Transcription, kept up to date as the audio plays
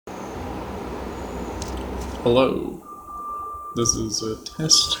Hello. This is a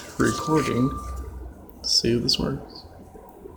test recording. See if this works.